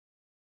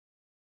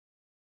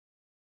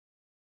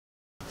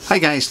Hi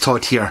guys,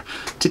 Todd here.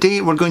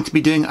 Today we're going to be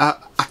doing a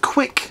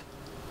quick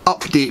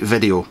update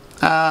video.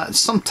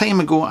 Some time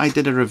ago I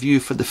did a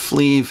review for the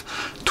FLAVE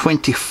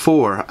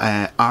 24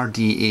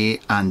 RDA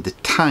and the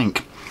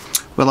tank.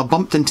 Well, I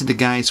bumped into the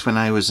guys when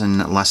I was in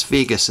Las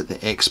Vegas at the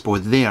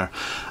expo there,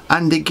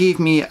 and they gave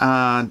me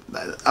a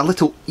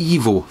little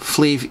Evo,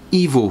 FLAVE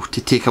EVO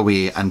to take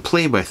away and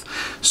play with.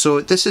 So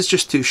this is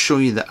just to show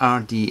you the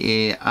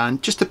RDA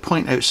and just to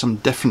point out some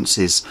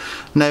differences.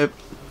 Now,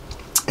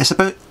 it's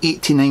about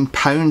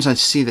 £89. I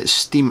see that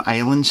Steam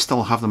Island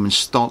still have them in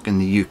stock in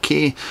the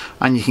UK,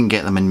 and you can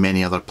get them in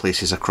many other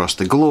places across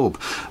the globe.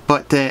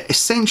 But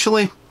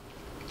essentially,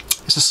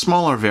 it's a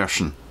smaller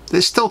version.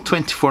 It's still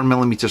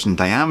 24mm in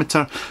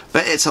diameter,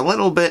 but it's a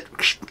little bit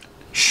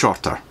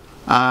shorter.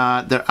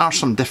 There are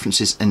some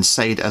differences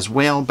inside as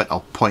well, but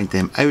I'll point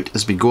them out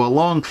as we go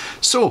along.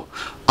 So,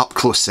 up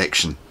close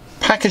section.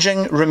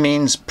 Packaging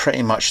remains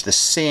pretty much the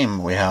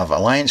same. We have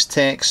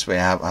Alliancetech, we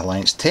have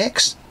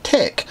Alliancetech,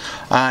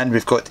 and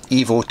we've got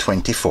Evo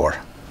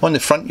 24. On the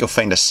front you'll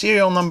find a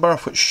serial number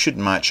which should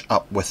match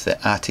up with the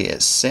ATI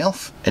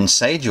itself.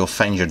 Inside you'll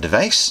find your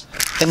device.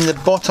 In the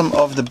bottom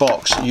of the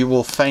box you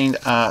will find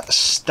a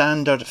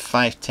standard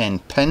 510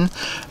 pin.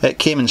 It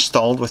came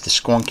installed with the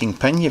squonking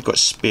pin. You've got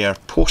spare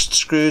post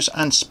screws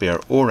and spare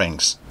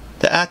O-rings.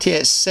 The ATI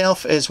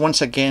itself is,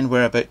 once again,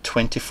 we're about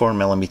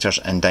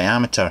 24mm in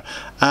diameter,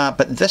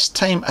 but this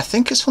time I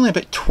think it's only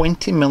about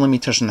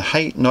 20mm in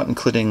height, not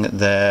including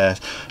the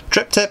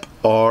drip tip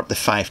or the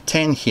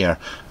 510 here.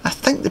 I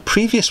think the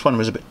previous one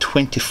was about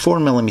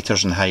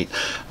 24mm in height.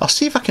 I'll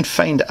see if I can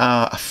find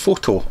a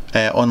photo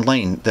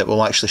online that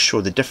will actually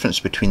show the difference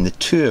between the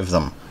two of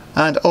them.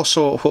 And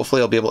also,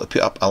 hopefully I'll be able to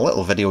put up a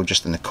little video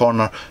just in the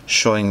corner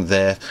showing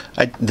the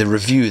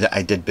review that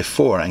I did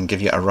before and give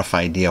you a rough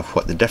idea of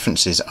what the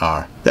differences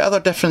are. The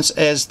other difference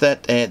is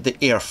that the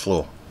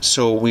airflow.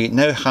 So we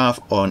now have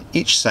on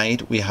each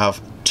side, we have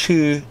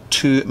two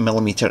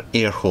 2mm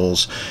air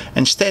holes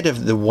instead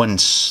of the one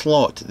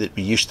slot that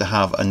we used to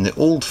have on the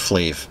old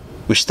FLAVE.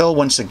 We still,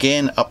 once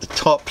again, up the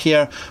top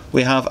here,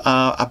 we have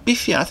a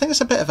beefier, I think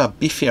it's a bit of a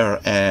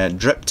beefier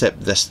drip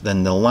tip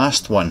than the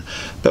last one.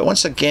 But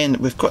once again,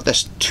 we've got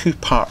this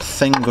two-part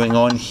thing going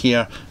on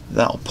here.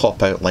 That'll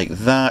pop out like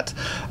that.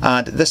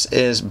 And this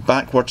is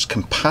backwards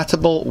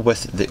compatible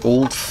with the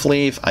old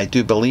FLAVE, I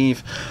do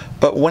believe.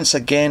 But once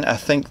again, I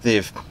think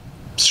they've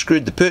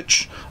screwed the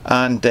pooch,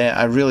 and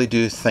I really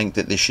do think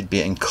that they should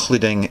be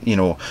including, you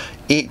know,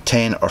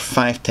 810 or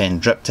 510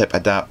 drip tip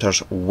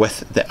adapters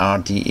with the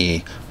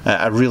RDA.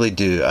 I really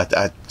do.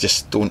 I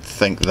just don't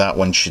think that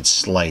one should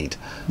slide.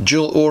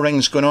 Dual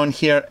O-rings going on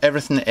here.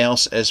 Everything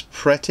else is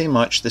pretty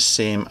much the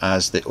same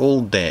as the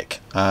old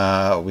deck.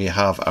 We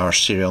have our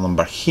serial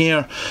number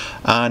here,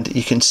 and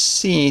you can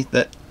see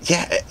that,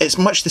 yeah, it's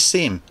much the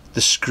same. The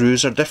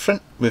screws are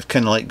different. We've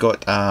kind of like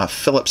got a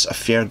Phillips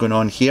affair going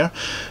on here,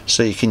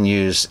 so you can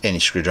use any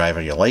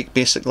screwdriver you like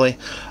basically.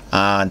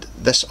 And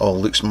this all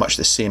looks much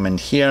the same in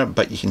here,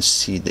 but you can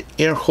see the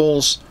air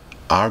holes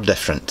are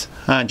different.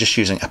 And just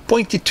using a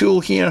pointy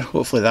tool here,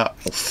 hopefully that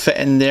will fit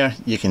in there.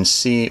 You can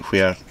see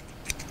where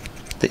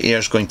the air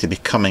is going to be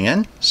coming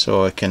in,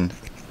 so I can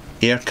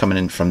air coming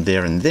in from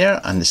there and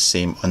there, and the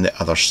same on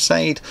the other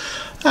side.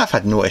 I've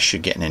had no issue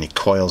getting any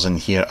coils in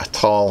here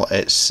at all.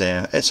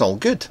 It's all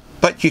good.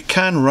 But you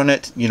can run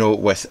it, you know,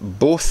 with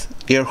both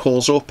air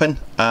holes open,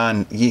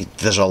 and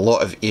there's a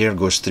lot of air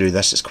goes through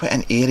this. It's quite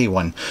an airy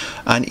one,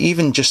 and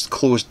even just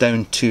closed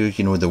down to,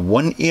 you know, the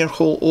one air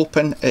hole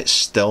open, it's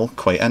still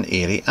quite an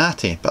airy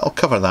ATI, but I'll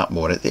cover that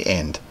more at the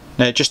end.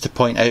 Now, just to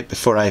point out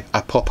before I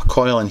pop a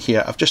coil in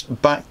here, I've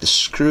just backed the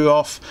screw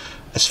off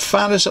as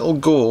far as it'll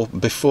go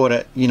before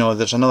it, you know,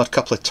 there's another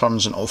couple of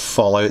turns and it'll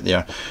fall out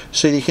there.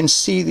 So you can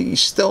see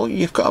that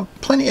you've got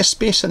plenty of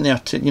space in there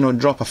to, you know,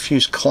 drop a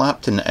fuse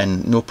clapped in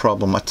no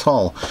problem at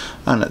all.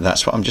 And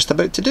that's what I'm just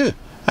about to do.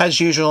 As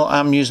usual,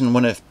 I'm using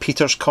one of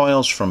Peter's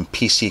coils from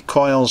PC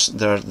Coils.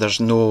 There's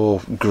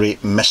no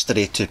great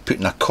mystery to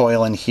putting a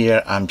coil in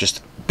here. I'm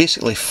just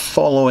basically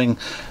following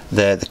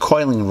the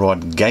coiling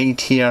rod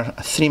guide here,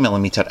 a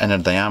 3mm inner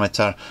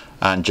diameter,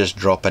 and just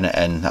dropping it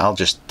in. I'll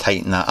just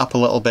tighten that up a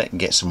little bit and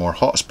get some more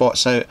hot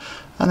spots out,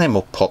 and then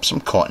we'll pop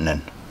some cotton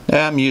in.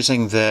 Now I'm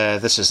using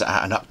this is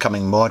an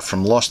upcoming mod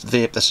from Lost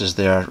Vape. This is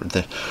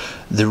the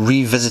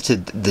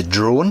revisited the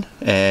drone,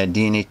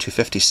 DNA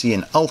 250C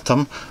in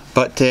Ultim,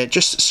 but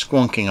just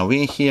squonking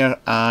away here,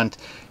 and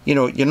you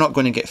know, you're not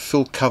going to get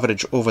full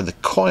coverage over the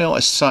coil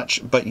as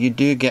such, but you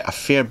do get a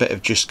fair bit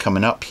of juice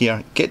coming up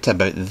here, get to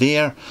about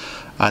there,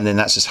 and then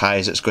that's as high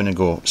as it's going to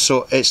go.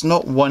 So it's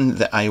not one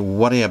that I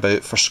worry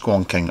about for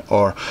squonking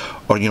or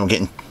you know,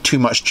 getting too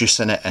much juice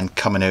in it and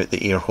coming out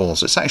the air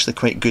holes. It's actually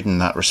quite good in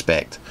that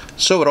respect.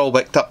 So we're all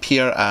wicked up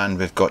here, and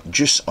we've got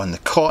juice on the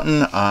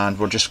cotton, and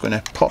we're just going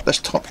to pop this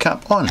top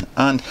cap on,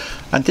 and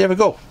there we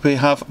go. We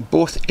have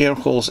both air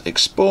holes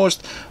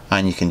exposed,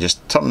 and you can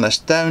just turn this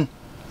down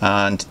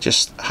and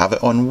just have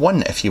it on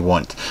one if you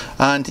want.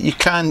 And you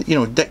can, you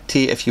know,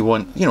 dictate if you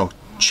want, you know,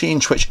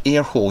 change which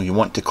air hole you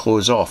want to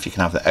close off. You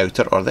can have the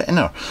outer or the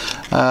inner.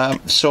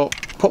 So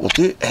what we'll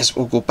do is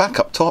we'll go back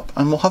up top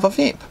and we'll have a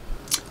vape.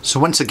 So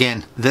once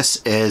again,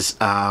 this is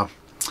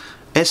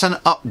it's an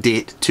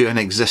update to an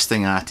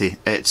existing ATI.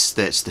 It's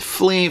the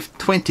FLAVE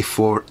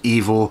 24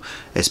 EVO.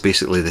 It's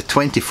basically the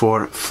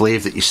 24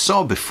 FLAVE that you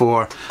saw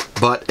before,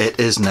 but it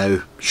is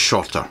now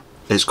shorter.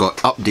 It's got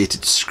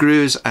updated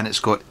screws and it's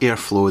got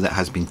airflow that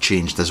has been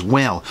changed as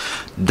well.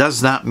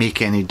 Does that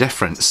make any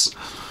difference?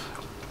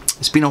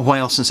 It's been a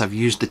while since I've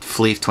used the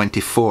FLAVE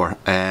 24.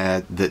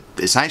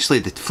 It's actually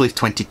the FLAVE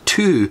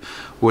 22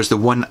 was the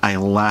one I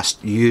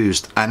last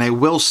used, and I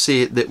will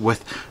say that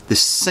with the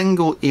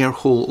single air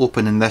hole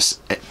open in this,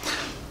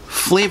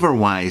 flavour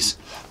wise,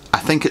 I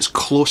think it's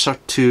closer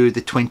to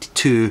the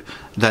 22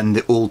 than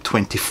the old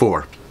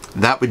 24.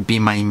 That would be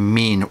my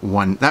main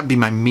one. That'd be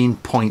my main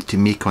point to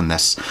make on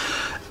this.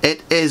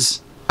 It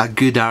is a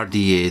good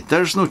RDA.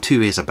 There's no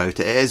two ways about it.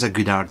 It is a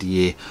good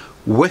RDA.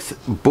 With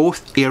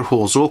both air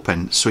holes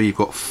open, so you've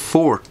got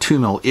 4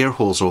 2mm air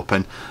holes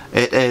open,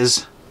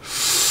 it's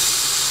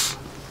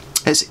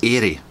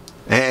airy.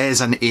 It is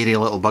an airy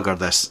little bugger,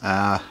 this.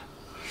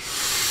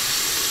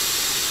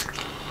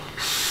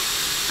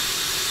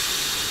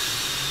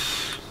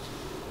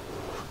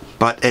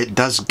 But it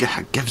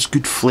gives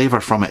good flavour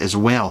from it as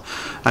well.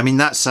 I mean,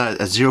 that's a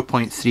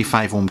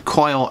 0.35 ohm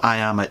coil. I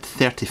am at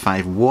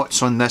 35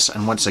 watts on this,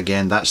 and once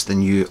again, that's the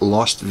new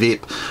Lost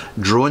Vape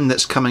drone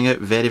that's coming out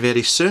very,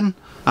 very soon.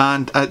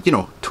 And you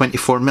know,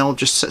 24mm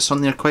just sits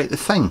on there quite the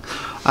thing.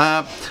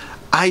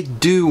 I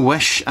do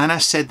wish, and I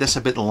said this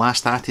about the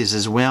last ATIs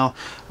as well,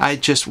 I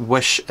just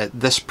wish at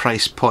this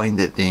price point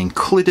that they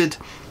included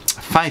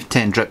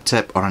 510 drip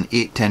tip or an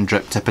 810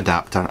 drip tip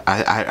adapter.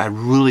 I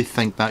really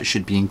think that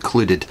should be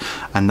included,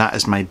 and that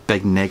is my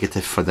big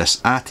negative for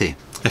this ATI.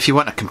 If you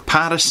want a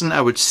comparison, I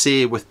would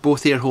say with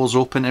both air holes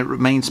open, it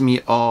reminds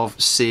me of,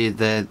 say,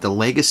 the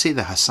Legacy,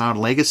 the Hussar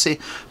Legacy.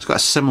 It's got a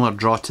similar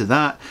draw to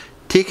that.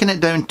 Taking it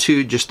down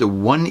to just the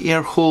one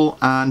air hole,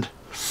 and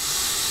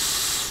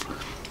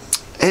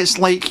it's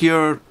like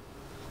a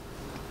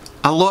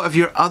lot of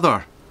your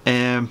other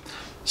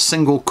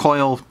single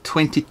coil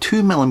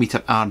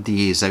 22mm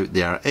RDAs out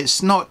there.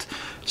 It's not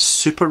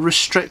super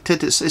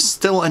restricted, it's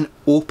still an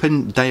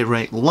open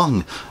direct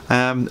lung,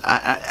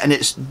 and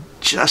it's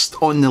just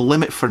on the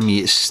limit for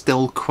me. It's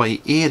still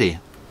quite airy.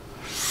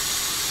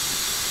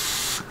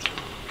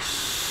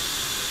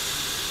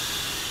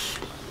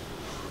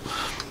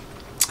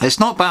 It's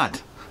not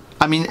bad.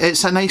 I mean,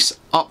 it's a nice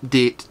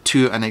update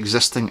to an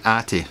existing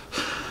ATI.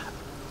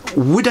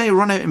 Would I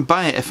run out and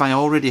buy it if I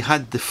already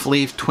had the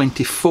FLAVE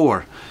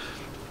 24?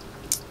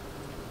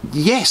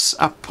 Yes,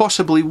 I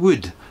possibly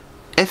would.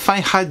 If I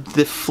had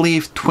the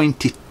FLAVE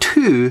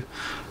 22,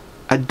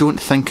 I don't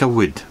think I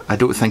would. I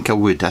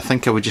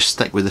think I would just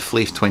stick with the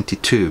FLAVE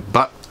 22.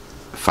 But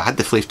if I had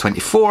the FLAVE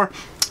 24,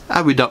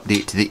 I would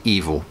update to the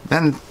EVO.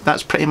 Then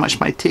that's pretty much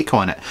my take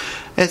on it.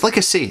 Like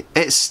I say,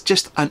 it's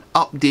just an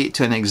update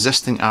to an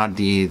existing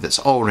RDA that's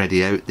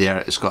already out there.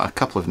 It's got a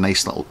couple of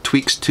nice little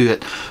tweaks to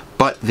it,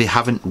 but they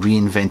haven't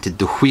reinvented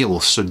the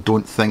wheel, so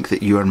don't think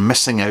that you are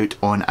missing out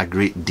on a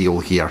great deal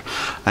here.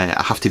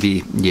 I have to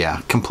be,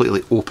 yeah,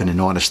 completely open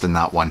and honest in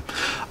that one.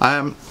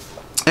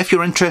 If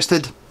you're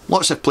interested,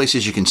 lots of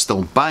places you can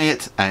still buy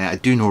it. I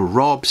do know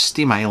Rob,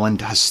 Steam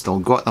Island, has still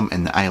got them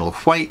in the Isle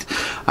of Wight.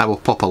 I will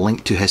pop a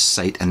link to his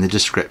site in the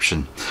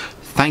description.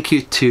 Thank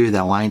you to the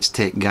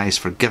Alliancetech guys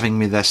for giving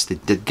me this. They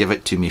did give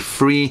it to me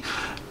free.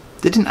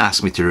 They didn't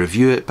ask me to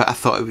review it, but I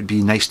thought it would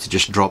be nice to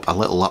just drop a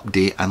little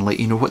update and let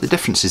you know what the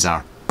differences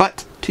are.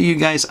 But to you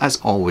guys, as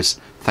always,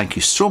 thank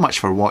you so much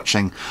for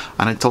watching,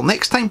 and until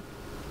next time,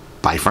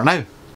 bye for now.